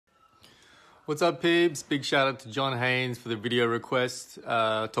What's up, peeps? Big shout out to John Haynes for the video request,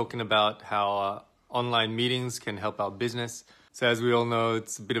 talking about how online meetings can help our business. So as we all know,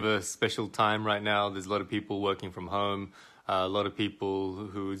 it's a bit of a special time right now. There's a lot of people working from home, a lot of people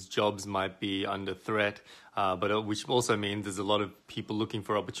whose jobs might be under threat, but which also means there's a lot of people looking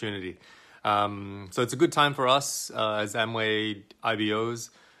for opportunity. So it's a good time for us as Amway IBOs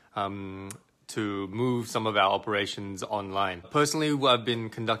to move some of our operations online. Personally, I've been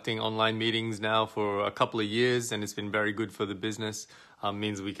conducting online meetings now for a couple of years, and it's been very good for the business.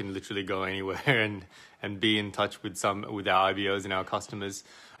 Means we can literally go anywhere and be in touch with our IBOs and our customers.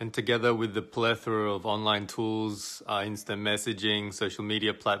 And together with the plethora of online tools, instant messaging, social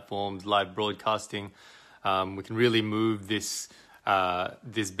media platforms, live broadcasting, we can really move this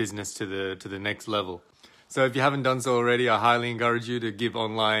business to the next level. So if you haven't done so already, I highly encourage you to give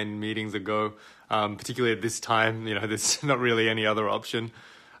online meetings a go, particularly at this time. You know, there's not really any other option.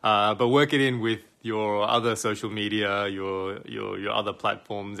 But work it in with your other social media, your other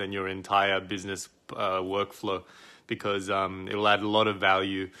platforms, and your entire business workflow, because it will add a lot of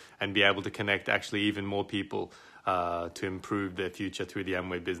value and be able to connect actually even more people to improve their future through the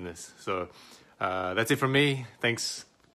Amway business. So that's it from me. Thanks.